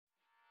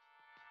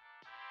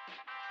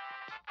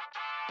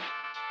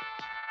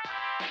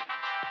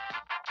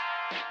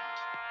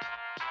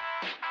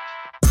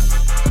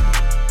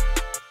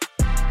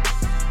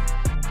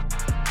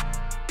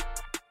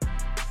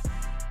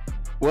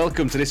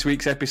Welcome to this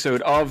week's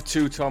episode of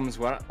Two Toms,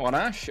 One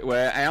Ash,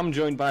 where I am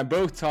joined by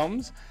both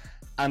Toms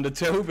and a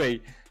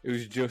Toby,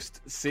 who's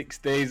just 6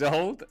 days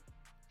old.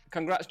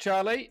 Congrats,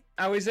 Charlie.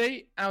 How is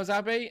he? How's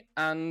Abby?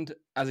 And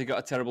has he got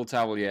a terrible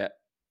towel yet?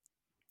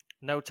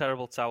 No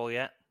terrible towel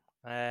yet,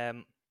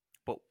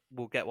 but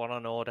we'll get one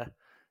on order.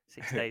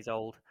 6 days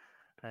old.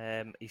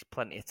 He's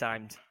plenty of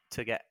time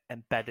to get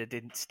embedded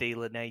in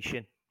Steeler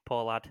Nation.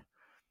 Poor lad.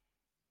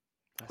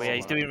 But yeah,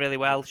 he's doing really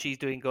well. She's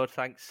doing good,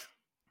 thanks.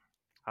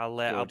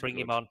 I'll bring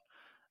him on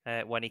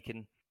when he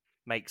can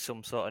make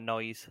some sort of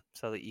noise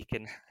so that you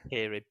can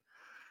hear him.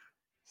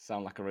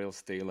 Sound like a real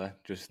Steeler,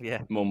 just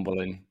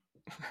mumbling.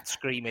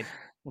 Screaming.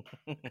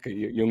 Like a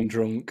young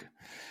drunk.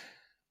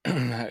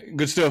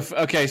 Good stuff.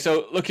 Okay,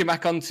 so looking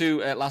back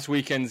onto last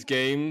weekend's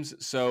games,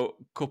 so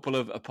a couple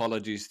of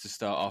apologies to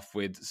start off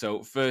with.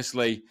 So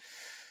firstly,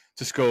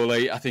 to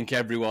Scully, I think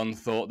everyone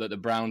thought that the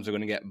Browns were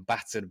going to get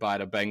battered by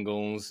the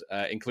Bengals,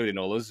 including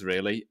all us,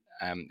 really,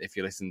 if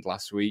you listened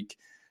last week.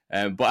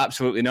 But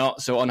absolutely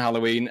not. So on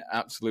Halloween,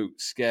 absolute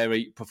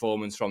scary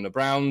performance from the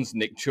Browns,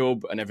 Nick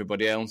Chubb and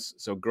everybody else.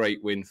 So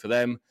great win for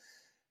them.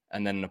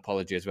 And then an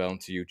apology as well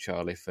to you,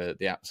 Charlie, for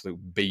the absolute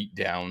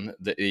beatdown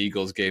that the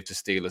Eagles gave to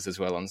Steelers as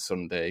well on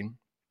Sunday.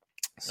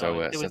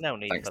 So, there was no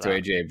need thanks for to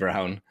that. AJ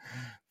Brown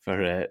for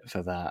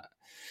that.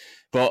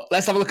 But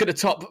let's have a look at the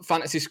top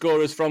fantasy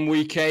scorers from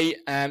Week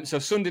 8. So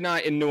Sunday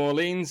night in New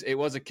Orleans, it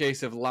was a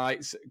case of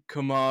lights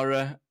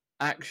Kamara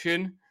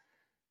action.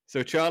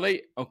 So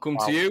Charlie, I'll come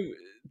to you.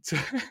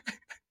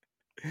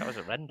 That was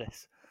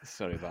horrendous.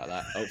 Sorry about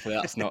that. Hopefully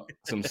that's not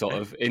some sort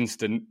of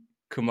instant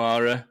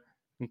Kamara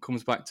and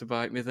comes back to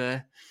bite me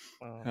there.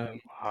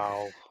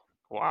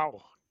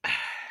 Wow.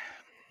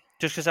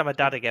 Just because I'm a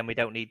dad again, we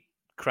don't need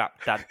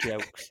crap dad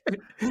jokes.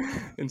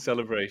 In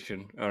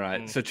celebration. All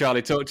right. So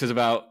Charlie, talk to us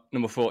about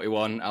number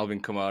 41,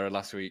 Alvin Kamara,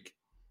 last week.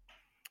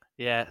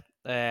 Yeah,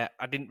 I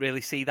didn't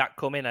really see that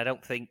coming. I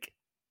don't think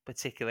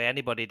particularly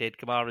anybody did.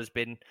 Kamara's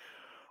been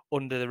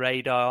under the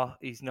radar.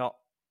 He's not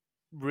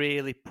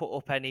really put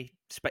up any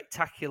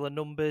spectacular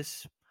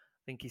numbers. I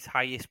think his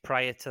highest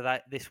prior to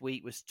that this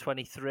week was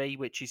 23,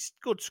 which is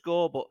good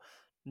score, but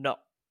not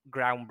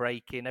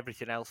groundbreaking.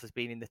 Everything else has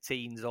been in the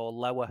teens or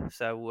lower.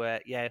 So,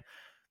 a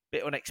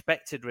bit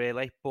unexpected,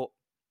 really. But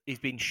he's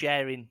been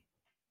sharing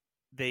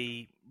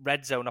the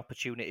red zone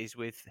opportunities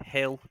with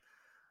Hill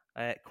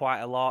quite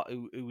a lot,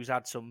 who's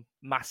had some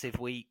massive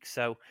weeks.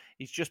 So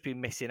he's just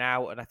been missing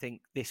out. And I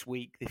think this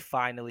week they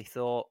finally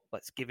thought,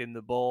 let's give him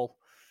the ball.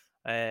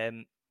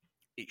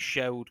 It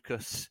showed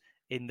because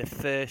in the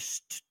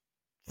first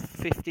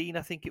 15,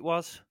 I think it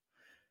was,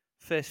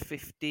 first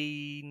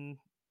 15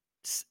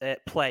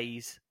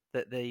 plays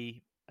that the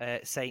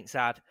Saints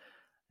had,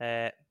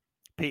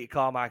 Peter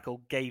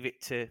Carmichael gave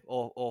it to,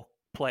 or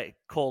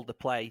called the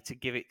play to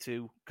give it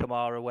to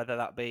Kamara, whether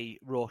that be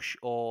rush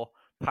or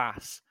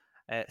pass,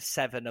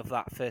 7 of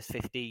that first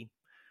 15.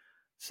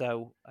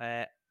 So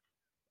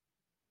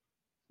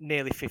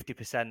nearly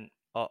 50%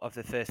 of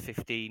the first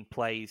 15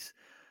 plays,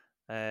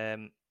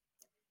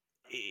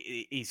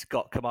 he's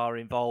got Kamara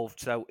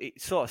involved. So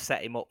it sort of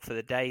set him up for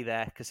the day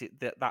there, because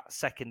that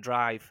second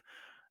drive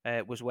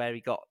was where he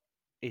got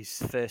his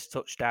first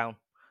touchdown,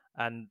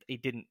 and he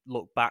didn't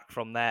look back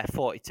from there.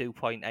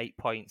 42.8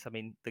 points. I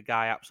mean, the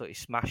guy absolutely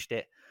smashed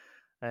it.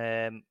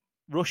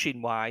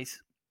 Rushing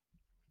wise,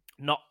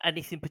 not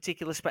anything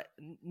particular,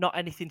 not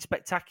anything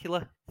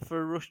spectacular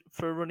for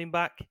a running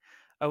back.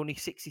 Only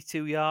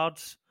 62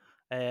 yards,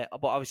 but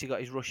obviously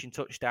got his rushing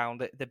touchdown.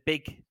 The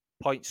big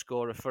point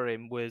scorer for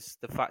him was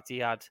the fact he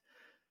had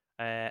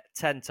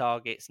 10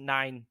 targets,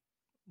 9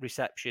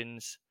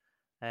 receptions,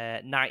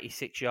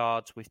 96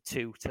 yards with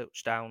 2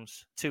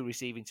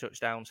 receiving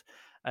touchdowns.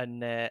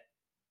 And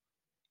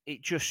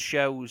it just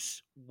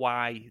shows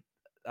why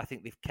I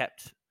think they've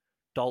kept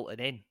Dalton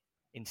in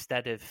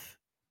instead of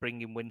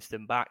bringing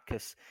Winston back,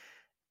 because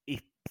he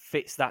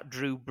fits that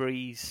Drew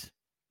Brees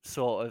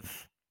sort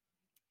of...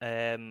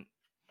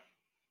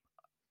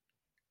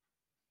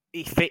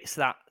 he fits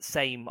that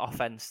same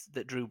offense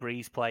that Drew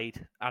Brees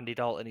played, Andy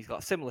Dalton. He's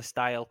got a similar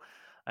style,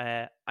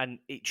 and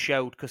it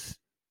showed, because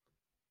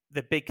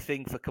the big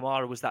thing for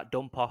Kamara was that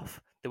dump off.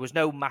 There was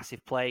no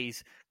massive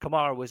plays.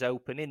 Kamara was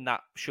open in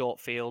that short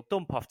field,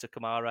 dump off to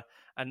Kamara,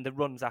 and the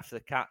runs after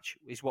the catch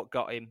is what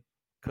got him,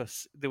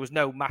 because there was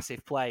no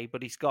massive play,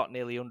 but he's got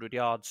nearly 100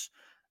 yards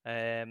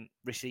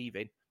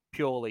receiving,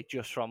 purely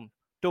just from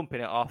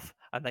dumping it off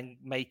and then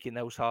making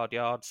those hard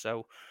yards.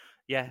 So,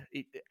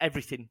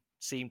 everything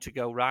seemed to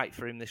go right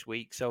for him this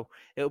week. So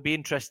it'll be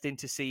interesting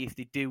to see if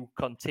they do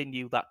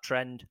continue that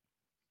trend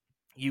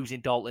using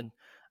Dalton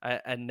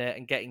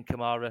and getting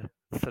Kamara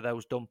for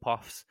those dump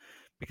offs,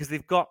 because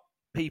they've got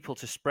people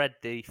to spread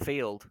the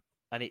field,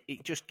 and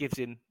it just gives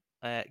him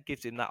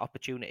that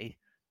opportunity,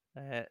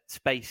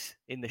 space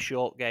in the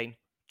short game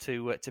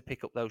to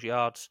pick up those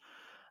yards.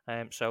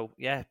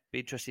 Be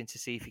interesting to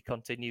see if he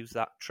continues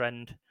that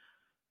trend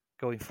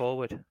going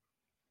forward.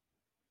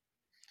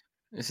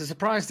 It's a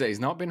surprise that he's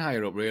not been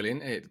higher up, really,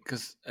 isn't it?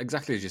 Because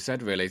exactly as you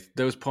said, really,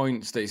 those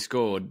points that he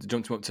scored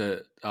jumped him up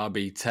to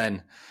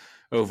RB10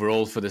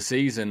 overall for the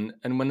season.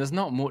 And when there's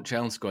not much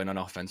else going on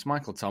offense,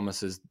 Michael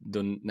Thomas has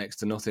done next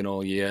to nothing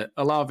all year.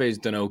 Olave's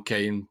done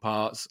okay in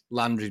parts.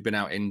 Landry's been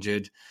out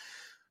injured.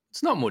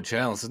 It's not much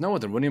else. There's no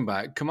other running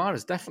back.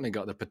 Kamara's definitely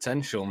got the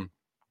potential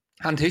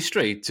and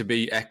history to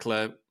be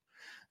Eckler,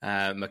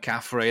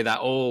 McCaffrey, that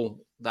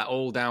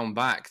all down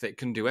back that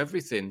can do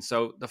everything.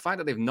 So the fact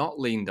that they've not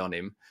leaned on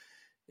him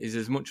is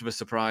as much of a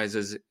surprise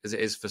as it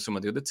is for some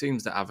of the other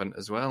teams that haven't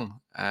as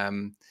well.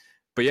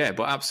 But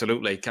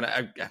absolutely.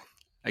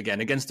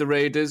 Again, against the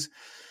Raiders,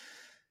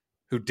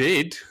 who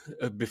did,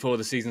 before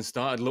the season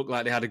started, look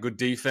like they had a good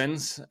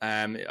defense.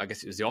 I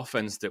guess it was the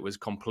offense that was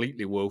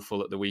completely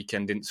woeful at the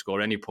weekend, didn't score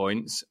any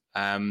points.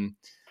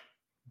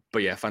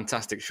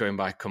 Fantastic showing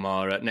by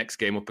Kamara. Next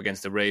game up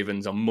against the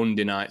Ravens on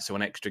Monday night, so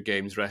an extra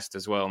game's rest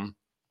as well.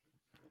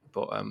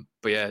 But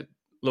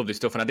lovely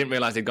stuff. And I didn't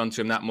realise they'd gone to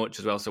him that much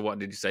as well. So what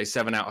did you say?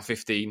 7 out of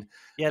 15?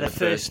 Yeah, the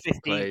first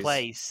 15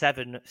 plays,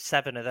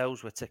 seven of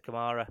those were to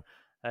Kamara,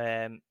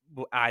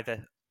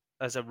 either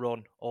as a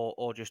run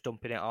or just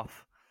dumping it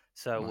off.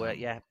 So,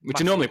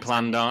 which are normally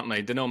planned, aren't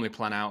they? They normally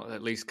plan out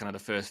at least kind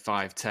of the first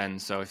 5-10.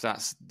 So if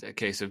that's a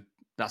case of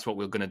that's what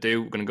we're going to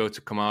do, we're going to go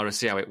to Kamara,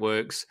 see how it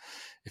works.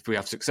 If we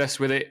have success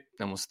with it,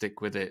 then we'll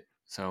stick with it.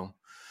 So,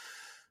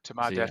 to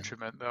my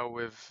detriment, though,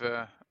 with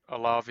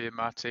Olave in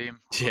my team,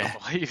 I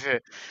can't believe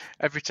it.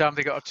 Every time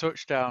they got a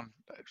touchdown,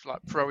 it's like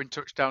throwing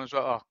touchdown as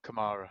well. Oh,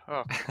 Kamara.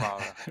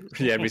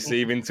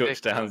 Receiving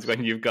touchdowns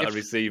when you've got a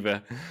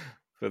receiver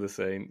for the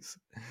Saints.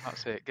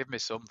 That's it. Give me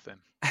something.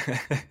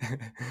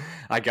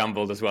 I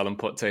gambled as well and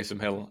put Taysom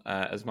Hill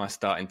as my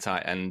starting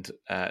tight end,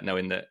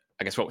 knowing that,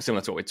 I guess,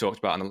 similar to what we talked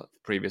about on the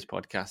previous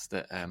podcast,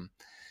 that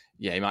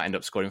he might end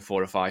up scoring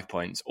 4 or 5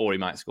 points, or he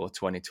might score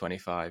 20,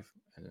 25.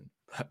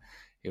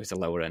 He was the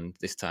lower end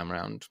this time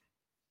around.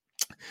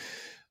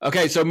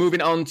 Okay, so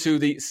moving on to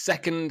the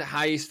second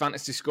highest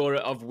fantasy scorer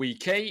of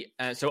Week 8.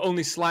 So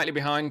only slightly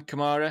behind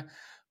Kamara,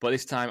 but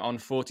this time on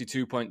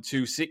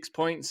 42.26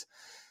 points.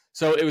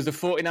 So it was the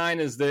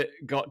 49ers that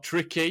got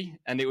tricky,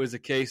 and it was a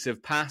case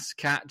of pass,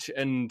 catch,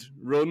 and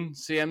run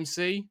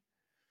CMC.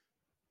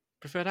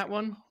 Prefer that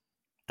one?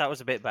 That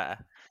was a bit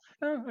better.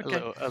 Oh,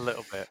 okay. A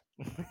little bit.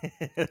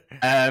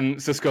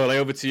 So, Scully,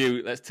 over to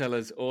you. Let's tell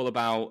us all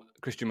about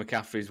Christian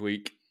McCaffrey's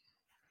week.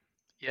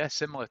 Yeah,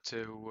 similar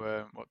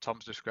to what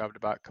Tom's described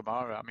about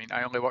Kamara. I mean,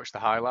 I only watched the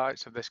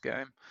highlights of this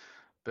game,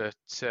 but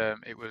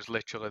it was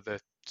literally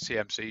the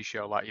CMC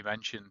show, like you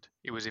mentioned.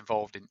 He was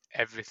involved in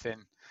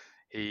everything.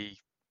 He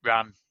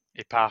ran,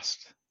 he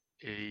passed,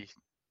 he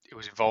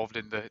was involved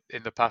in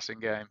the passing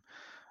game.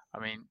 I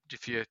mean,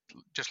 if you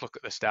just look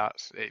at the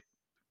stats, it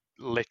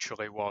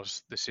literally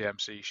was the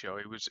CMC show.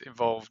 He was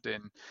involved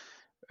in,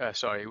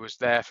 he was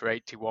there for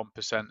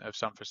 81% of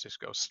San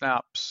Francisco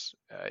snaps.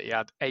 He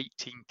had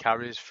 18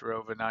 carries for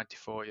over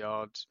 94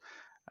 yards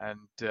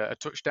and a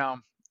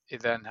touchdown. He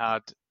then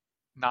had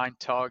 9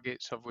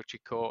 targets, of which he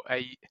caught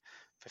 8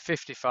 for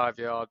 55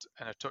 yards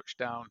and a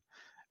touchdown,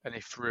 and he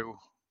threw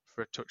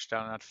for a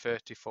touchdown and had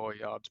 34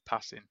 yards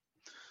passing.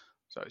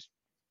 So it's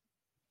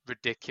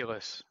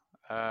ridiculous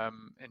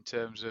in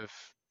terms of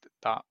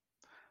that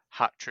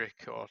hat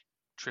trick or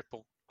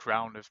triple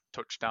crown of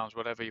touchdowns,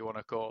 whatever you want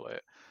to call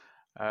it.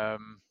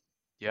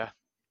 Brilliant.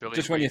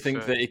 Just when you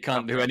think that he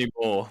can't do any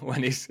more,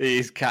 when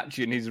he's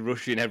catching, he's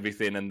rushing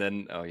everything, and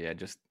then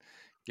just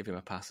give him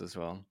a pass as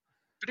well.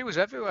 But it was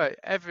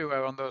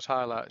everywhere on those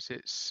highlights.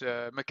 It's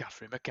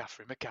McCaffrey.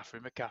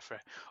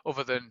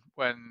 Other than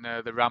when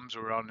the Rams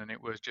were on, and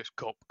it was just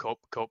Kupp.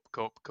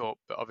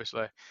 But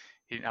obviously,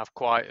 he didn't have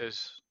quite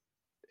as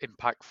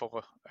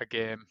impactful a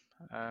game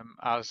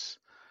as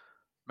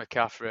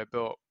McCaffrey.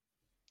 But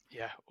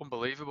yeah,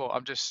 unbelievable.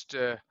 I'm just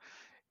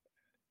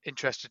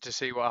interested to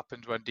see what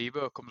happens when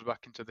Debo comes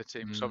back into the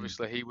team. So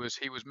obviously he was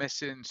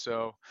missing,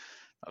 so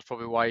that's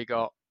probably why he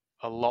got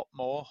a lot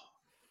more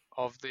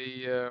of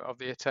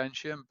the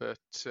attention. But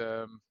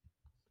I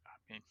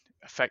mean,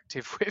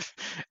 effective with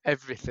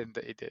everything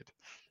that he did.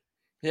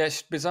 Yeah,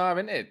 it's bizarre,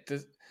 isn't it?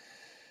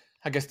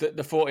 I guess the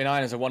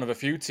 49ers are one of a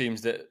few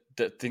teams that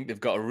think they've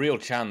got a real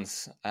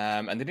chance,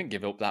 and they didn't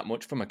give up that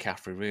much for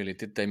McCaffrey, really,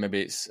 did they?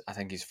 Maybe I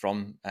think he's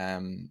from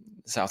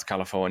South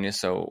California,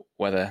 so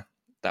whether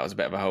that was a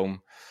bit of a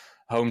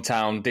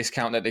hometown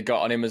discount that they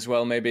got on him as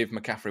well, maybe if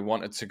McCaffrey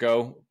wanted to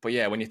go. But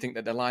yeah, when you think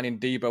that they're lining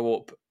Debo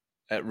up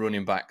at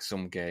running back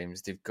some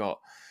games, they've got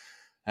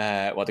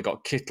they've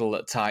got Kittle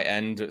at tight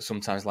end, that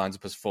sometimes lines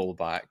up as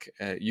fullback.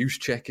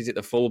 Juszczyk, is it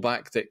the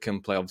fullback that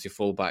can play obviously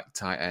fullback,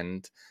 tight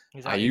end?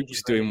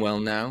 Ayuk's doing well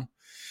now.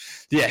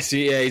 Yes,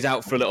 he's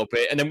out for a little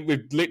bit. And then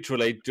we've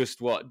literally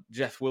just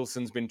Jeff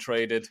Wilson's been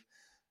traded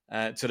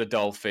to the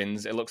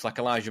Dolphins. It looks like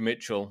Elijah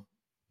Mitchell,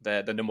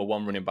 the number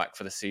 1 running back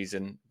for the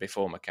season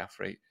before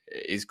McCaffrey,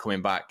 is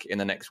coming back in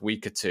the next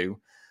week or two.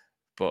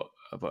 But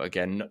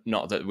again,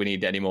 not that we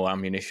need any more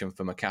ammunition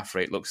for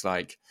McCaffrey. It looks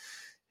like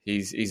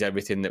he's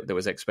everything that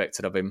was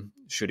expected of him,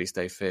 should he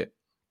stay fit.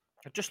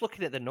 Just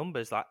looking at the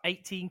numbers, like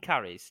 18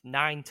 carries,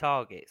 9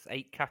 targets,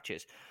 8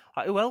 catches.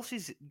 Like, who else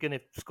is going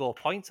to score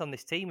points on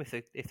this team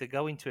if they're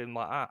going to him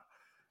like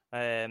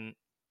that?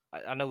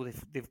 I know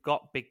they've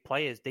got big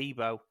players.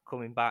 Debo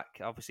coming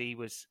back, obviously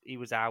he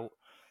was out,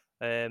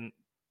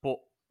 but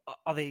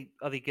are they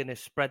going to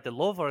spread the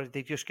love, or are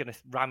they just going to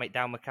ram it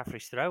down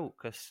McCaffrey's throat?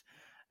 Because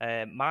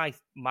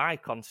my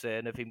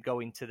concern of him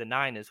going to the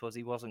Niners was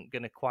he wasn't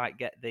going to quite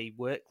get the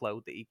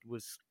workload that he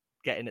was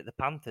getting at the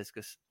Panthers,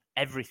 because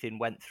everything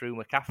went through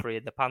McCaffrey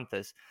and the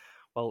Panthers.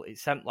 Well, it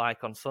seemed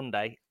like on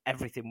Sunday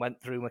everything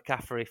went through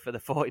McCaffrey for the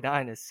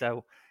 49ers.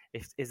 So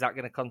is that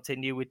going to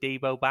continue with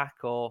Debo back,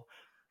 or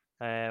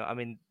I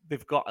mean,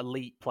 they've got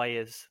elite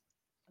players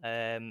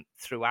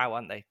throughout,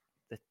 haven't they?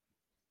 The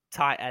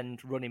tight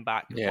end, running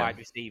back, wide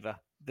receiver,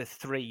 the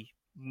three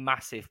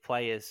massive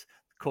players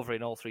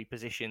covering all three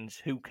positions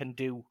who can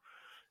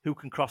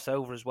cross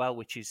over as well,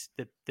 which is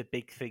the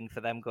big thing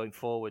for them going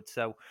forward.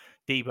 So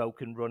Debo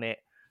can run it,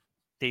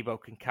 Debo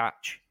can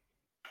catch.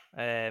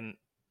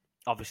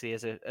 Obviously,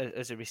 as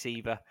a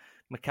receiver,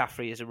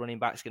 McCaffrey as a running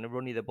back is going to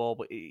run you the ball,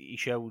 but he's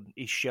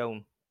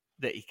shown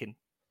that he can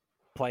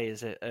play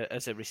as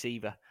a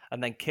receiver,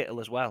 and then Kittle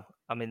as well.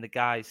 I mean, the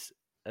guy's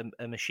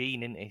a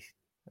machine, isn't he?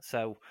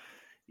 So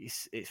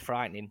it's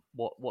frightening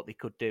what they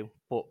could do,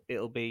 but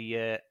it'll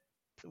be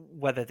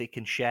whether they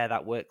can share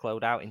that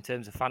workload out in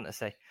terms of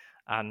fantasy,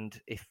 and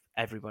if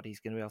everybody's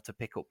going to be able to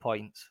pick up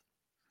points,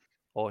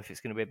 or if it's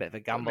going to be a bit of a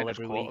gamble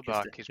every week.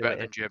 He's better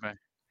than Jimmy.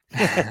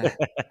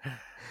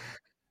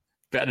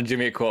 Better than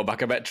Jimmy at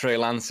quarterback. I bet Trey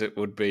Lance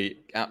would be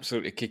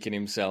absolutely kicking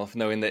himself,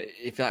 knowing that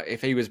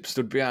if he was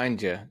stood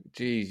behind you,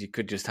 geez, you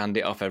could just hand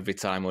it off every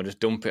time or just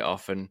dump it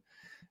off, and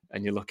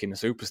you're looking a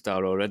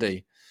superstar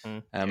already.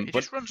 He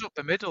just runs up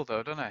the middle,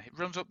 though, doesn't he? He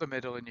runs up the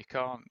middle, and you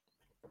can't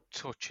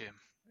touch him.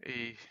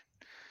 He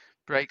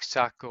breaks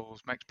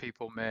tackles, makes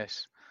people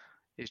miss.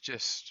 He's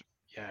just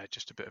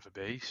a bit of a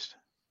beast.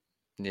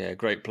 Yeah,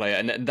 great player.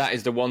 And that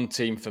is the one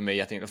team for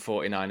me, I think the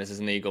 49ers, as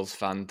an Eagles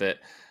fan, that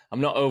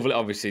I'm not overly,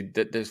 obviously,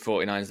 there's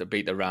 49ers that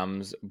beat the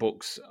Rams.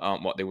 Bucks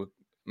aren't what they were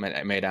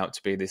made out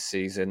to be this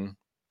season.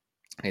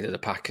 Neither the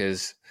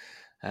Packers.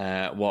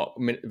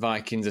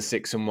 Vikings are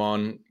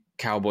 6-1.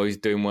 Cowboys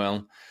doing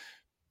well.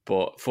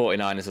 But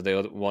 49ers are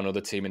the one other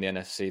team in the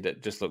NFC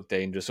that just look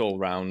dangerous all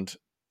round.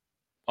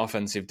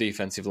 Offensive,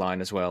 defensive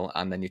line as well.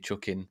 And then you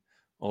chuck in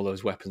all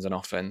those weapons on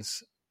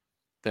offense.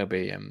 They'll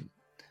be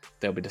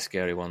the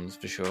scary ones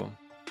for sure.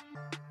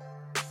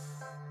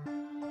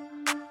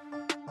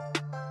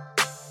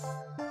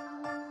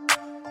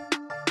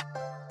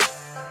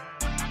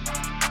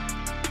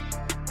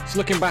 So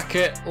looking back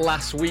at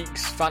last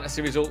week's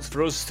fantasy results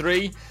for us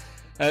three,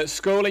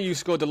 Scola, you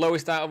scored the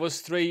lowest out of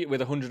us three with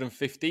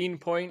 115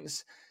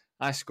 points.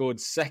 I scored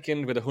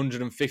second with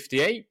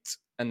 158.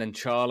 And then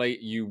Charlie,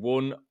 you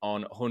won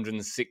on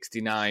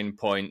 169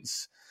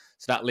 points.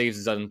 So that leaves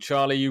us on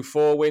Charlie, you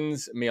 4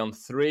 wins, me on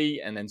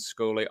 3, and then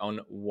Scully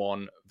on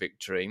 1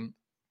 victory.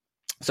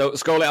 So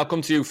Scully, I'll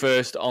come to you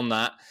first on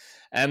that.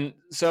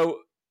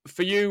 So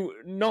for you,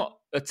 not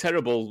a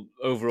terrible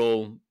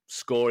overall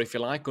score, if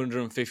you like,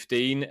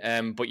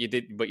 115, but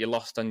you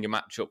lost on your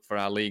matchup for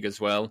our league as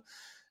well.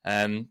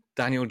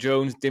 Daniel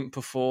Jones didn't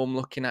perform.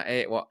 Looking at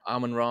it,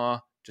 Amon-Ra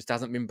just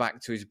hasn't been back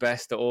to his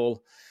best at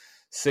all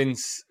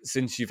since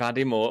you've had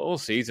him, or all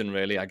season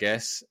really, I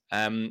guess.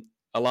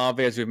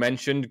 Olave, as we've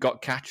mentioned,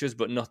 got catches,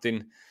 but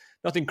nothing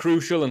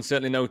crucial, and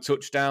certainly no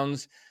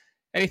touchdowns.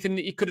 Anything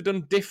that you could have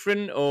done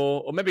different,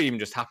 or maybe even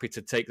just happy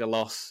to take the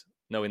loss,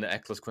 knowing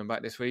that Eckler's coming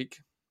back this week?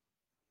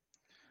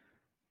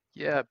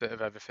 Yeah, a bit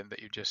of everything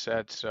that you just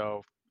said.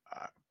 So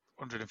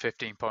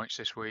 115 points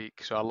this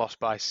week. So I lost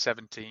by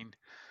 17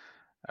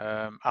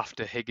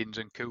 after Higgins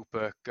and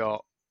Cooper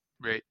got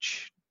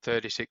Rich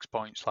 36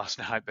 points last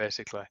night,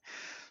 basically.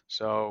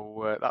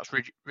 So that's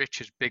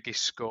Rich's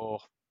biggest score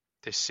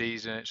this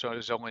season. So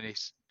it's only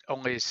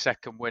his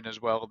second win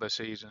as well this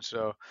season.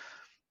 So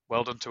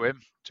well done to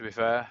him, to be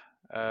fair.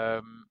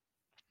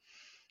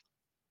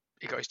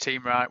 He got his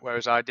team right,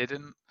 whereas I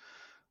didn't.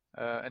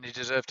 And he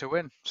deserved to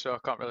win. So I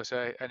can't really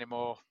say any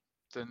more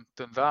than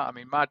that. I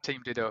mean, my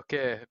team did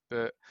okay,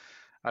 but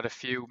I had a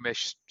few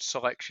missed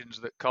selections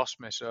that cost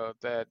me. So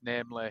they're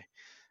namely,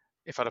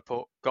 if I'd have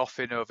put Goff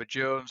in over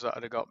Jones, that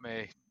would have got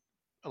me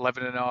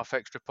 11.5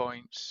 extra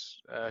points.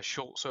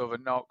 Schultz over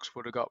Knox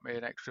would have got me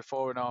an extra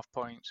 4.5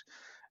 points.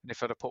 And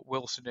if I'd have put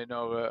Wilson in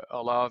over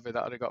Olave,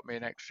 that would have got me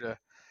an extra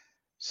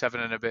 7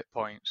 and a bit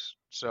points.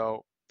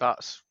 So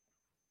that's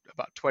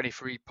about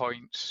 23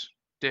 points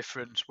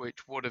difference,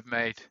 which would have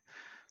made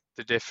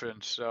the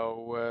difference.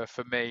 So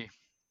for me,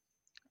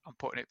 I'm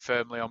putting it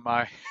firmly on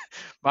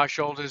my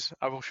shoulders.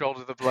 I will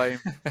shoulder the blame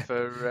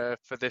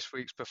for this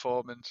week's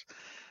performance.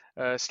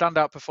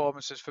 Standout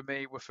performances for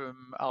me were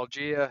from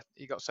Algier.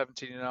 He got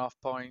 17.5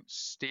 points.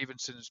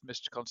 Stevenson's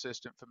Mr.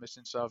 Consistent for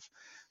missing, so I've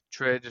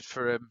traded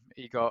for him.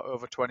 He got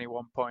over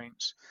 21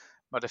 points.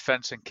 My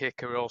defence and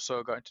kicker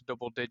also got into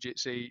double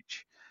digits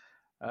each.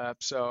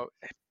 So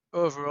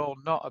overall,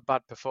 not a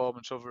bad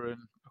performance, other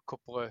than a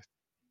couple of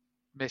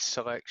missed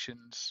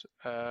selections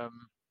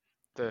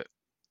that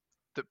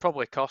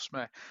probably cost me.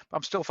 But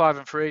I'm still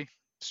 5-3,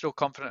 still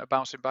confident of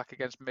bouncing back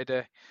against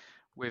Midday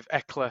with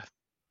Eckler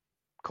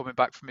coming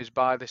back from his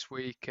bye this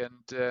week,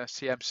 and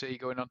CMC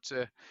going on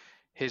to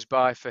his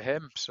bye for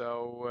him.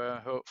 So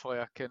hopefully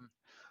I can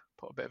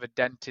put a bit of a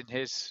dent in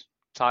his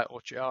title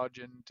charge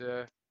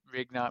and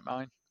reignite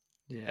mine.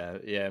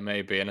 Yeah,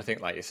 maybe. And I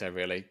think, like you said,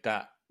 really,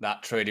 that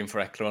trading for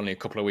Eckler only a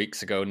couple of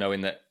weeks ago,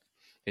 knowing that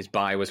his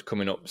bye was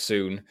coming up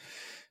soon,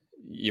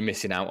 you're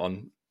missing out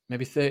on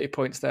maybe 30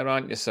 points there,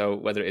 aren't you? So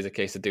whether it is a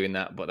case of doing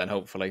that, but then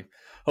hopefully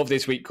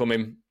this week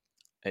coming,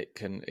 it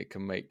can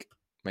make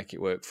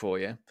it work for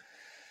you.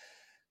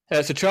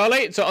 So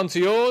Charlie, so on to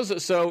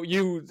yours. So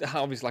you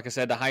obviously, like I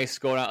said, the highest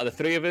score out of the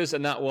three of us,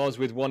 and that was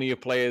with one of your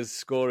players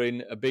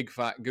scoring a big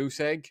fat goose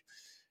egg.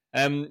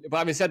 But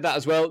having said that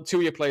as well, two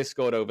of your players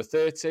scored over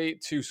 30,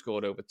 two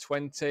scored over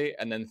 20,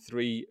 and then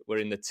three were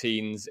in the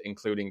teens,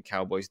 including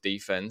Cowboys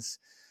defense.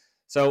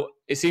 So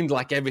it seemed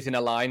like everything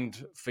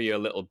aligned for you a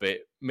little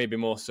bit, maybe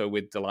more so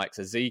with the likes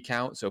of Zeke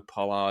out. So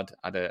Pollard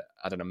had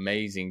an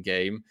amazing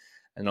game.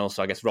 And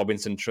also, I guess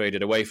Robinson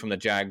traded away from the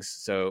Jags.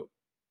 So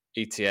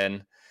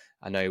ETN,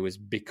 I know he was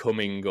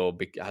becoming or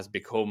has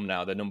become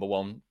now the number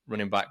one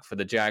running back for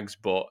the Jags,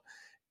 but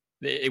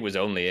it was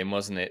only him,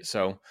 wasn't it?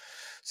 So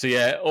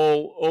yeah,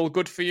 all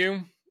good for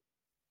you?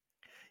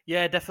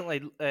 Yeah,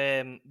 definitely.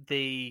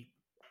 The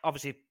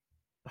obviously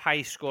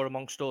highest score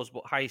amongst us,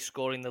 but highest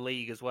score in the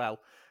league as well.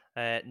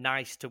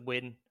 Nice to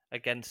win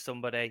against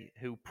somebody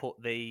who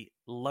put the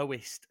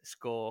lowest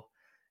score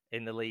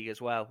in the league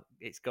as well.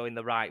 It's going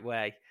the right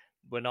way.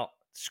 We're not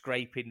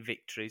scraping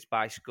victories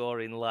by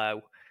scoring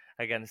low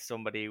against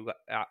somebody who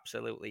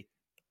absolutely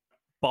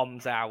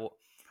bombs out,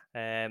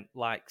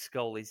 like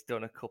Scully's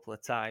done a couple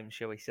of times,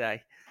 shall we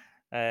say.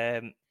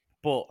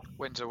 But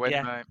win's a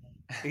win,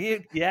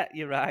 mate. Yeah,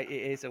 you're right.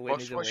 It is a win.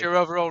 What's your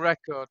overall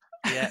record?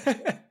 Yeah,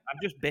 I'm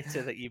just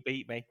bitter that you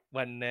beat me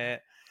when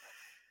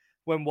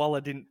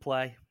Waller didn't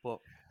play, but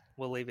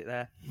we'll leave it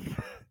there.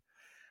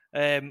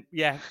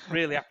 Yeah,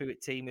 really happy with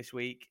team this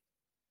week.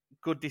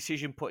 Good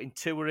decision putting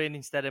Tua in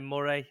instead of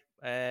Murray,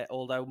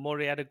 although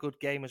Murray had a good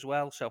game as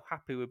well, so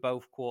happy with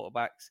both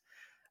quarterbacks.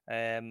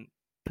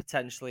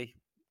 Potentially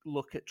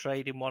look at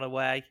trading one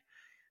away,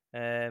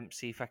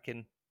 see if I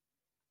can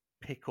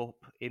pick up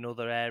in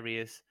other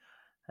areas.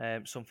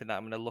 Something that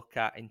I'm going to look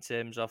at in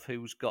terms of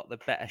who's got the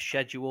better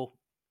schedule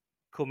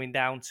coming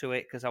down to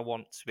it, because I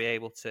want to be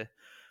able to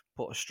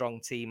put a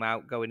strong team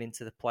out going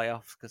into the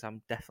playoffs, because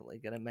I'm definitely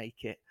going to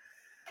make it.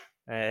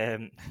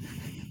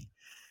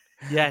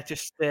 Yeah,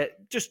 just a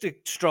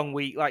strong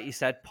week, like you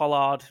said.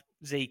 Pollard,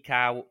 Zeke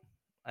out.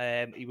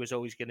 He was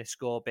always going to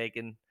score big,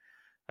 and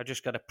I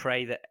just got to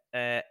pray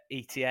that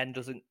ETN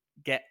doesn't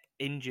get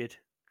injured,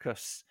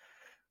 because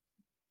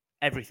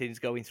everything's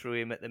going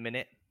through him at the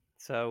minute.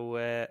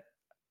 So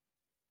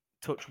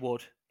touch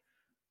wood,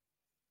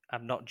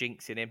 I'm not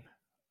jinxing him,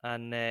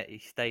 and he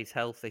stays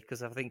healthy,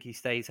 because I think he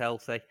stays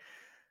healthy.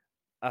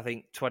 I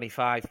think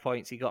 25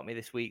 points he got me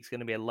this week is going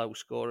to be a low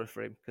scorer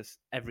for him, because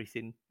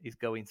everything is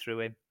going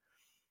through him.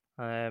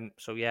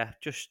 So yeah,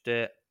 just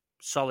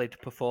solid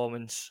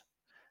performance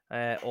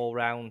all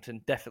round,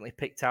 and definitely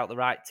picked out the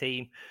right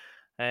team.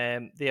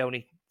 The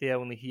only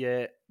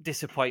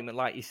disappointment,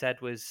 like you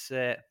said, was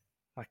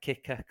my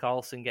kicker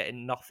Carlson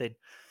getting nothing,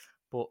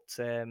 but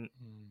the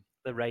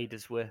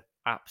Raiders were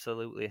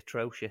absolutely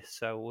atrocious.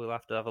 So we'll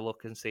have to have a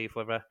look and see if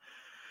whether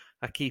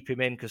I keep him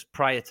in, because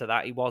prior to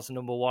that he was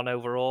number one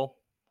overall.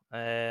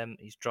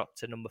 He's dropped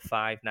to number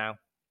 5 now,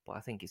 but I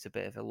think it's a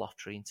bit of a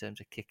lottery in terms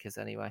of kickers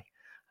anyway.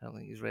 I don't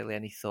think there's really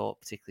any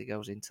thought particularly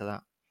goes into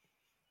that.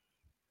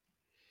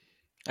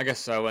 I guess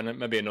so, and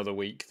maybe another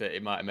week that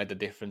it might have made a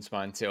difference,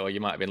 mightn't it? Or you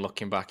might have been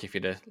looking back, if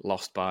you'd have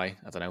lost by,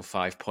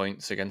 5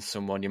 points against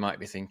someone, you might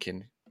be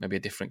thinking maybe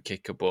a different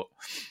kicker, but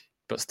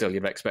still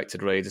you've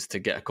expected Raiders to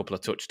get a couple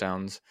of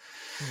touchdowns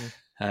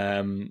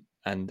and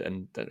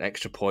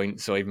extra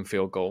points or even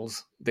field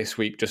goals this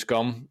week just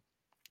gone.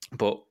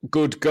 But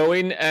good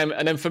going.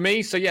 And then for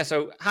me,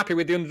 so happy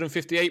with the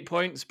 158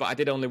 points, but I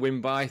did only win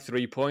by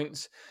 3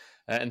 points.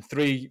 And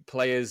 3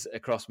 players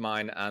across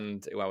mine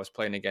and who I was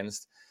playing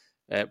against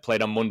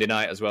played on Monday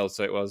night as well.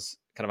 So it was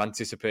kind of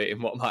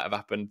anticipating what might have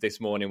happened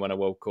this morning when I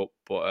woke up.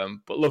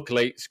 But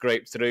luckily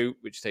scraped through,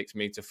 which takes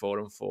me to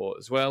 4-4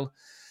 as well.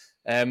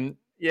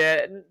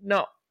 Yeah,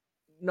 not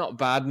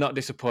bad, not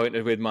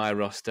disappointed with my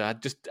roster. I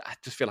just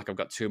feel like I've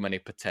got too many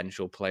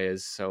potential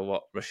players.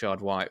 So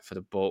Rashad White for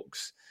the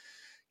Bucs,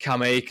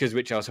 Cam Akers,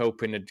 which I was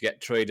hoping to get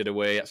traded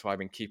away. That's why I've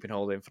been keeping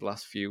hold of him for the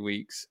last few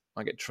weeks.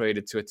 I get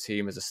traded to a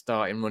team as a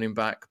starting running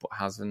back, but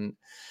hasn't.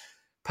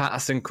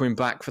 Patterson coming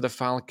back for the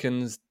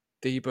Falcons.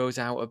 Debo's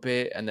out a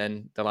bit. And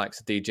then the likes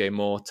of DJ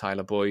Moore,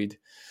 Tyler Boyd.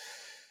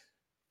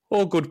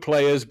 All good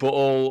players, but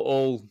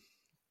all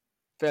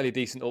fairly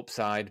decent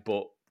upside,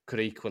 but could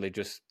equally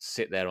just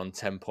sit there on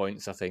 10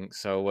 points, I think.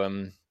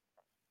 So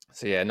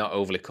yeah, not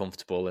overly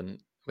comfortable. And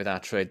with our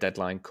trade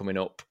deadline coming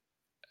up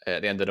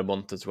at the end of the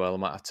month as well, I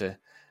might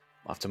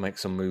have to make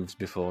some moves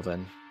before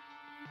then.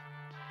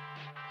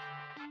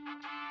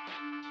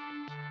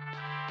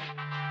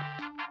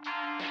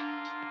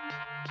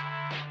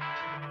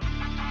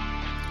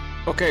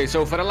 Okay,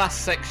 so for the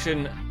last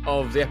section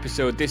of the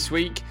episode this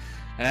week,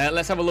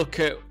 Let's have a look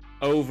at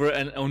over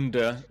and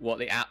under what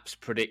the app's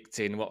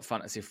predicting, what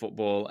fantasy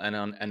football and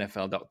on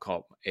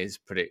NFL.com is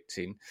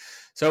predicting.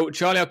 So,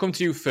 Charlie, I'll come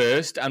to you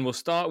first, and we'll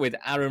start with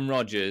Aaron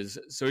Rodgers.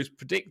 So he's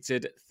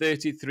predicted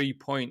 33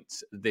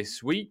 points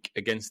this week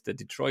against the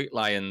Detroit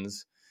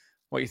Lions.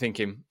 What are you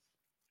thinking?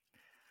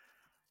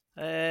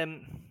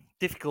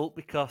 Difficult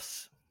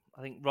because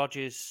I think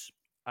Rodgers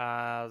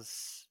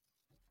has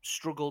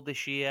struggled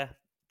this year.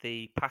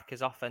 The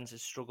Packers' offense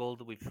has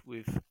struggled.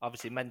 We've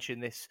obviously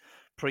mentioned this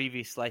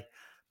previously,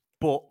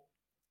 but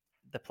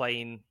they're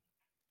playing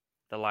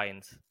the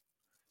Lions,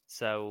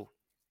 so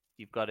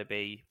you've got to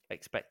be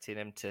expecting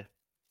them to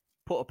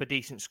put up a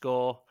decent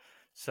score.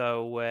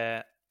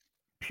 So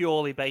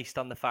purely based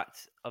on the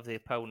fact of the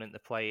opponent they're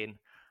playing,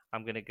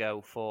 I'm going to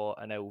go for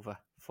an over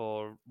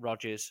for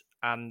Rodgers,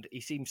 and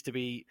he seems to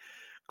be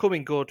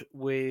coming good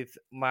with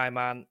my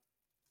man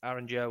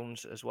Aaron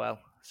Jones as well.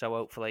 So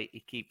hopefully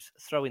he keeps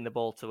throwing the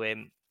ball to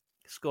him,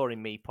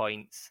 scoring me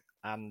points,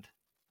 and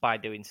by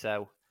doing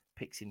so,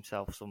 picks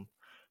himself some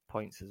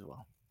points as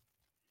well.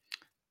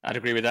 I'd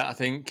agree with that. I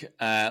think,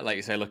 like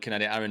you say, looking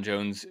at it, Aaron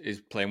Jones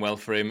is playing well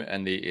for him,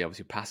 and he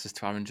obviously passes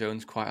to Aaron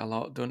Jones quite a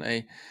lot, doesn't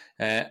he?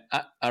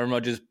 Aaron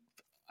Rodgers'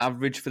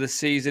 average for the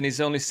season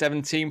is only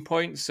 17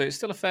 points, so it's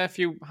still a fair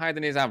few higher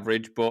than his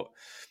average, but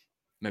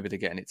maybe they're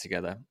getting it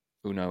together.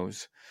 Who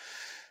knows?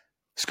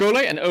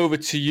 Scully, and over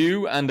to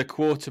you and the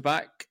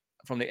quarterback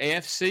from the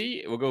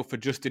AFC. We'll go for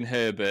Justin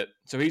Herbert.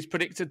 So he's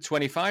predicted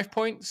 25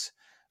 points,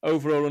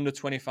 over or under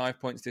 25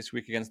 points this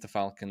week against the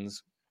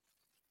Falcons.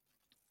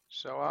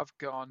 So I've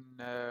gone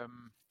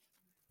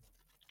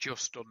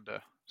just under.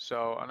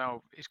 So I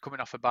know he's coming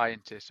off a bye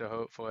into, so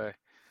hopefully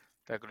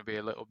they're going to be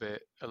a little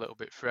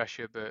bit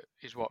fresher. But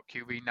he's what,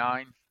 QB9,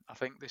 I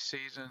think, this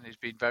season. He's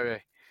been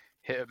very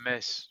hit and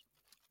miss.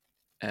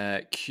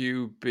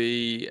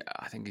 QB,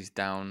 I think he's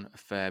down a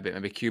fair bit,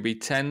 maybe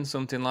QB 10,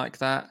 something like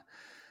that.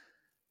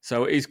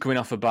 So he's coming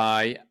off a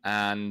bye,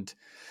 and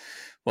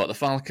the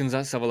Falcons,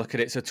 let's have a look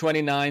at it. So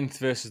 29th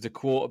versus the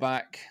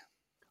quarterback.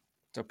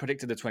 So I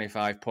predicted the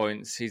 25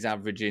 points. He's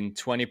averaging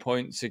 20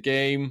 points a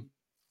game.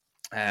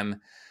 I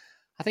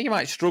think he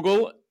might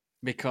struggle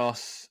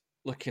because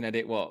looking at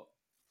it,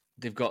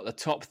 they've got the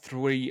top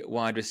 3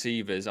 wide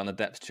receivers on the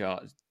depth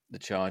chart, the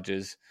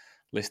Chargers,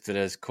 listed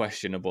as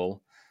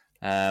questionable.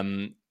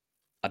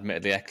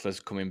 Admittedly, Eckler's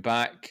coming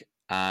back,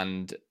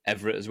 and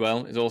Everett as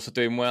well is also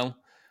doing well,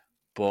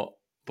 but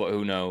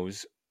who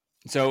knows?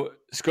 So,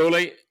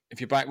 Scully,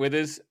 if you're back with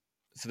us,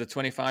 so the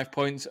 25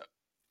 points,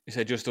 you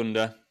say just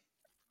under.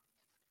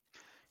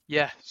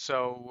 Yeah,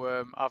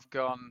 so I've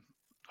gone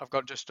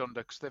just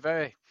under because they're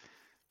very,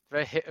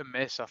 very hit and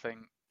miss. I think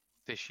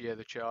this year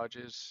the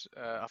Chargers.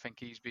 I think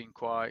he's been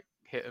quite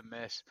hit and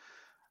miss.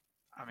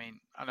 I mean,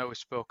 I know we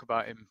spoke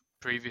about him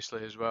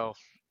previously as well,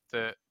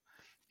 that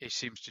he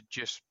seems to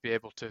just be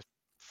able to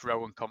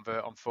throw and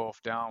convert on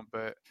 4th down.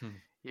 But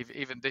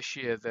even this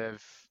year,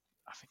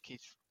 I think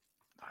he's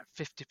like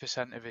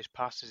 50% of his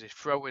passes. He's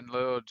throwing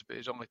loads, but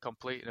he's only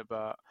completing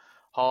about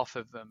half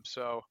of them.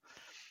 So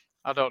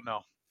I don't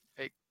know.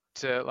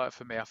 Like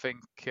for me, I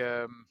think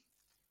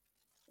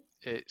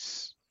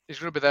it's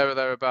going to be there or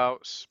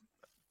thereabouts,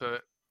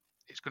 but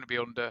it's going to be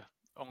under,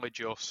 only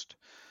just.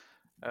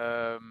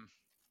 Yeah,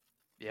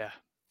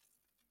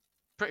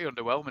 pretty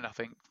underwhelming, I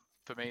think,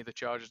 for me, the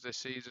Chargers this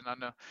season. I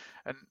know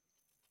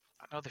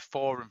they're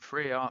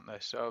 4-3, aren't they?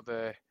 So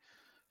they've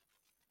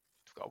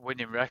got a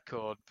winning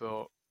record,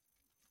 but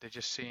they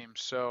just seem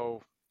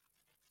so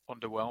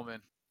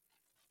underwhelming.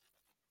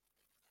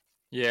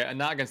 Yeah,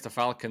 and that against the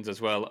Falcons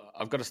as well.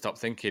 I've got to stop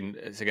thinking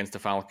it's against the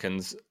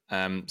Falcons.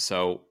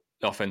 So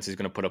the offense is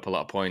going to put up a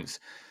lot of points.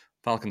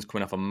 Falcons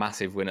coming off a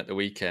massive win at the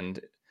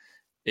weekend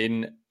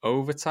in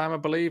overtime, I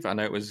believe. I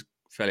know it was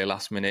fairly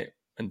last minute,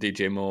 and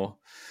DJ Moore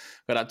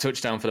got that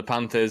touchdown for the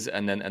Panthers,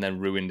 and then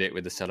ruined it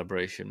with the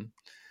celebration.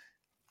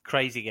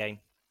 Crazy game,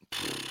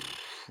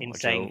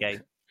 insane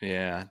game.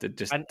 Yeah, they're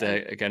just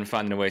again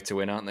finding a way to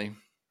win, aren't they?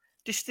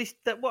 Just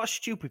what a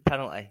stupid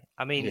penalty.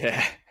 I mean,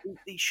 yeah.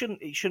 it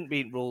shouldn't be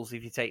in rules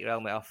if you take your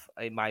helmet off,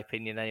 in my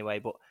opinion, anyway.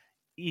 But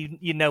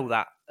you know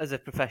that as a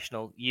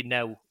professional, you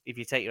know if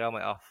you take your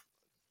helmet off,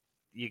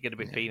 you're going to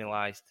be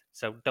penalised.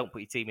 So don't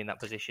put your team in that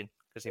position.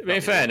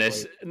 In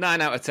fairness,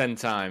 9 out of 10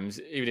 times,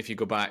 even if you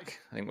go back,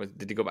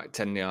 did he go back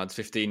 10 yards,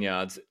 15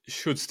 yards,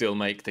 should still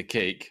make the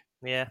kick.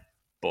 Yeah.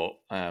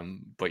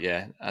 But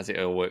yeah, as it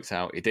all works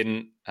out, he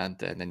didn't, and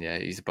then yeah,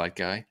 he's a bad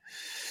guy.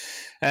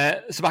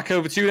 So back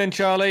over to you then,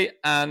 Charlie,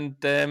 and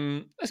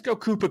let's go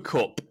Cooper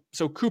Kupp.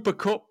 So Cooper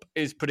Kupp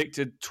is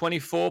predicted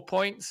 24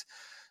 points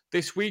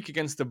this week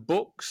against the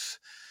Bucs.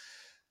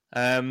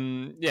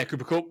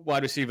 Cooper Kupp,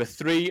 wide receiver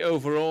 3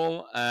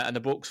 overall, and the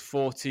Bucs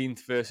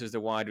 14th versus the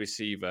wide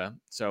receiver.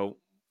 So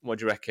what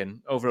do you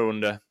reckon? Over or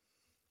under?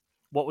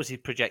 What was his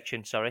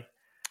projection? Sorry.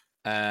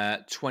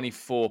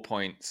 24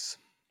 points.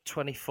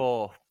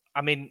 24.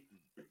 I mean,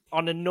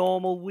 on a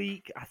normal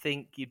week, I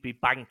think you'd be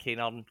banking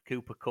on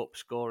Cooper Kupp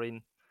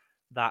scoring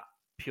that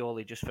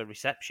purely just for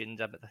receptions.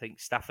 I think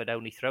Stafford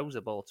only throws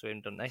the ball to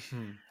him, doesn't he?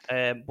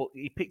 But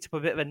he picked up a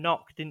bit of a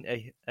knock, didn't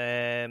he,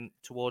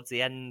 towards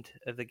the end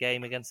of the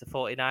game against the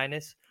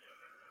 49ers.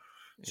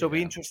 So it'll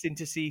be interesting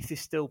to see if they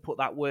still put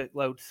that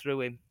workload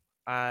through him,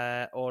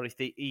 or if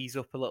they ease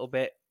up a little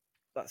bit.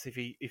 That's if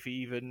he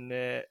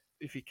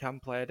can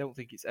play. I don't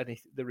think it's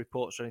the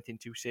reports are anything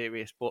too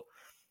serious, but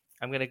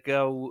I'm going to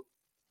go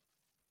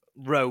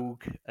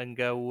rogue and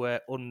go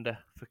under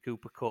for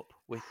Cooper Kupp,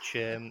 which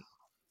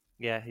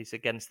he's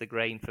against the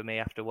grain for me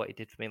after what he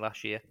did for me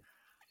last year.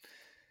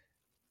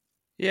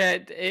 Yeah,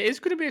 it is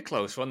going to be a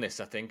close one. This,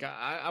 I think.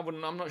 I'm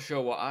not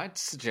sure what I'd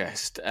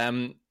suggest.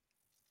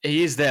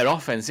 He is their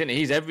offense, isn't he?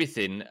 He's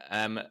everything.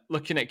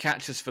 Looking at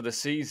catches for the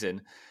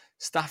season,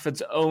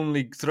 Stafford's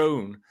only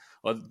thrown,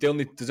 or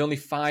there's only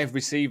 5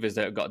 receivers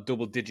that have got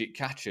double-digit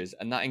catches,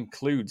 and that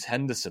includes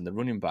Henderson, the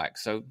running back.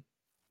 So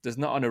there's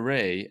not an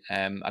array.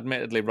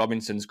 Admittedly,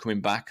 Robinson's coming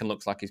back and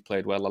looks like he's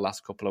played well the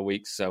last couple of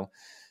weeks, so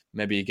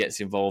maybe he gets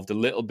involved a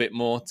little bit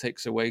more,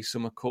 takes away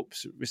some of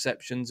Kupp's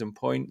receptions and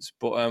points.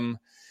 But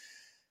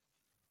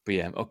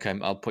yeah, okay,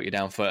 I'll put you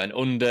down for an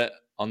under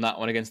on that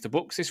one against the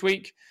Bucs this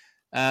week.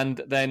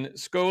 And then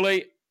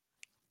Scully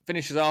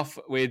finishes off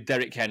with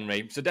Derrick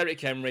Henry. So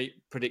Derrick Henry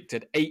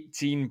predicted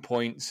 18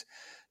 points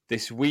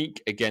this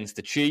week against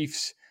the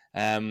Chiefs.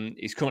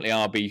 He's currently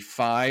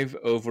RB5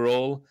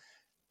 overall,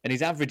 and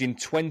he's averaging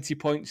 20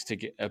 points to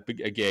get a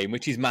game,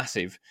 which is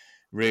massive,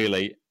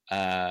 really,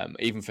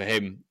 even for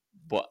him.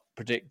 But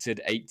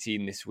predicted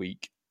 18 this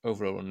week,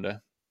 over or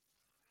under.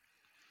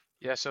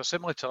 Yeah, so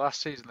similar to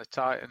last season, the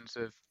Titans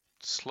are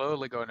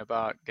slowly going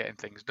about getting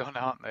things done,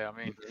 aren't they? I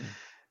mean,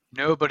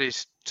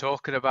 nobody's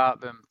talking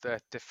about them. They're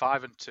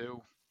 5-2.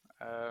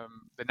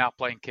 They're now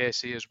playing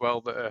KC as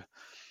well, that are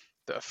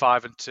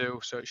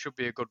 5-2. So it should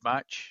be a good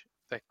match.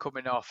 They're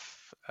coming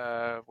off,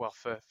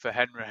 for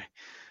Henry,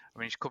 I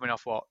mean, he's coming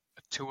off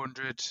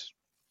 200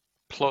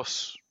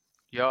 plus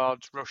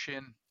yards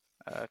rushing,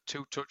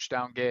 2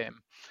 touchdown game.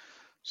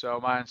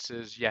 So my answer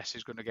is yes,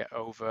 he's going to get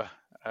over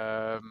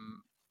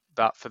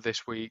that for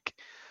this week.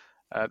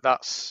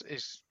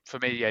 For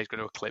me, he's going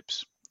to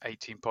eclipse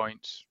 18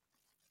 points.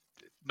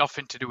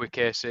 Nothing to do with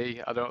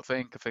KC, I don't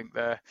think. I think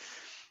they're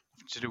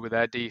to do with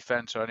their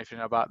defense or anything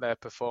about their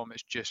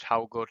performance, just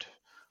how good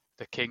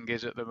the King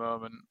is at the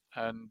moment.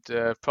 And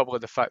probably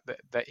the fact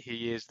that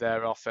he is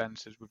their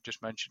offense, as we've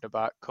just mentioned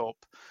about Kupp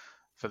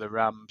for the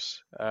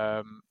Rams.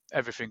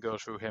 Everything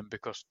goes through him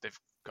because they've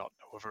got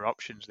no other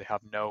options. They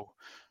have no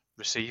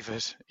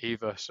receivers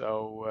either.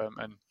 So,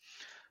 and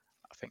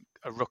I think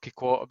a rookie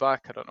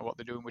quarterback, I don't know what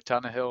they're doing with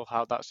Tannehill,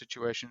 how that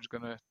situation is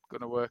going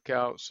to work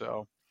out.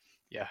 So,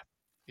 yeah,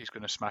 he's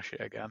going to smash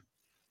it again.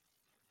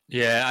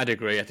 Yeah, I'd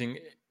agree. I think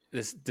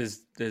there's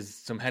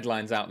some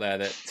headlines out there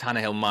that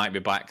Tannehill might be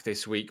back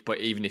this week, but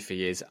even if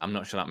he is, I'm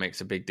not sure that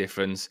makes a big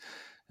difference.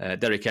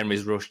 Derrick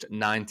Henry's rushed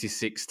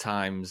 96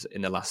 times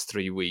in the last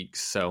 3 weeks.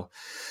 So,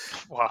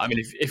 wow. I mean,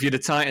 if you're the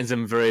Titans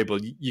and variable,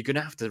 you're going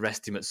to have to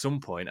rest him at some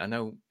point. I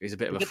know he's a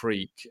bit of a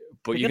freak,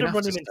 but you're going to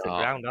run him into the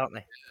ground, aren't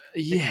they?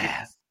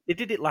 Yeah. They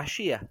did it last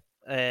year.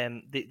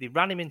 They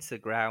ran him into the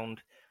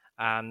ground,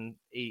 and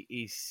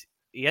he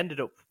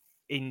ended up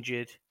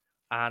injured,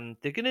 and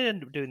they're going to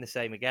end up doing the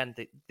same again.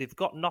 They've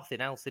got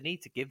nothing else. They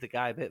need to give the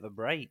guy a bit of a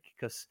break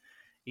because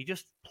he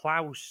just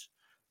plows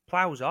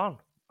on.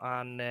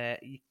 And I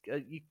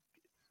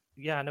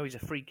know he's a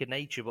freak of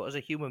nature, but as a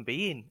human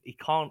being, he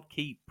can't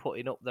keep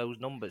putting up those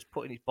numbers,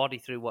 putting his body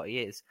through what he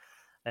is,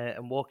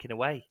 and walking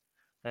away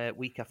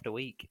week after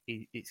week.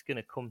 It's going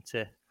to come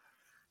to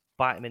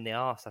bite him in the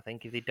arse, I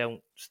think, if they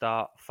don't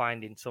start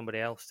finding somebody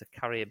else to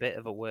carry a bit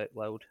of a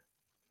workload.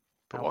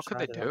 But what can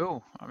they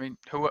do? I mean,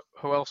 who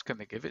else can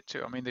they give it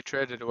to? I mean, they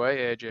traded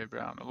away AJ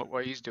Brown. Look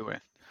what he's doing.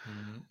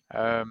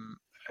 Mm-hmm.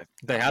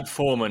 They had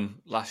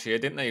Foreman last year,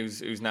 didn't they?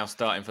 Who's now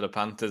starting for the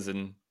Panthers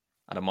and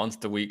had a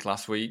monster week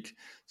last week.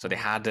 So they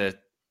had a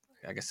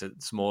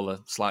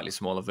slightly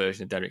smaller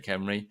version of Derrick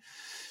Henry.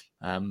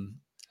 I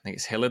think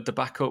it's Hillard the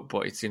backup,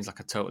 but it seems like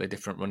a totally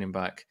different running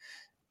back.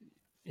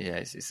 Yeah,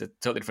 it's a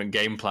totally different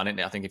game plan, isn't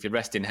it? I think if you're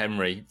resting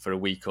Henry for a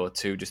week or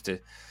two just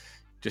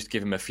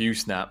give him a few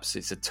snaps,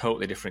 it's a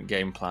totally different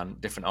game plan,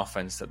 different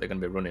offense that they're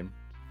going to be running.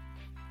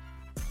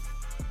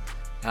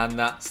 And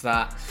that's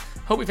that.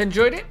 Hope you've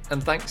enjoyed it,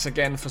 and thanks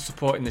again for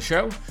supporting the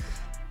show.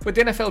 With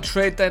the NFL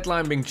trade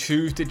deadline being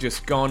Tuesday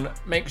just gone,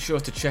 make sure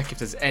to check if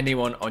there's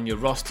anyone on your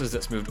rosters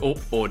that's moved up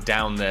or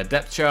down their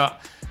depth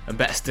chart. And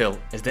better still,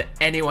 is there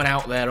anyone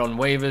out there on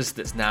waivers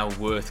that's now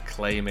worth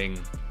claiming?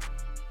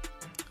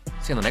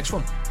 See you on the next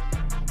one.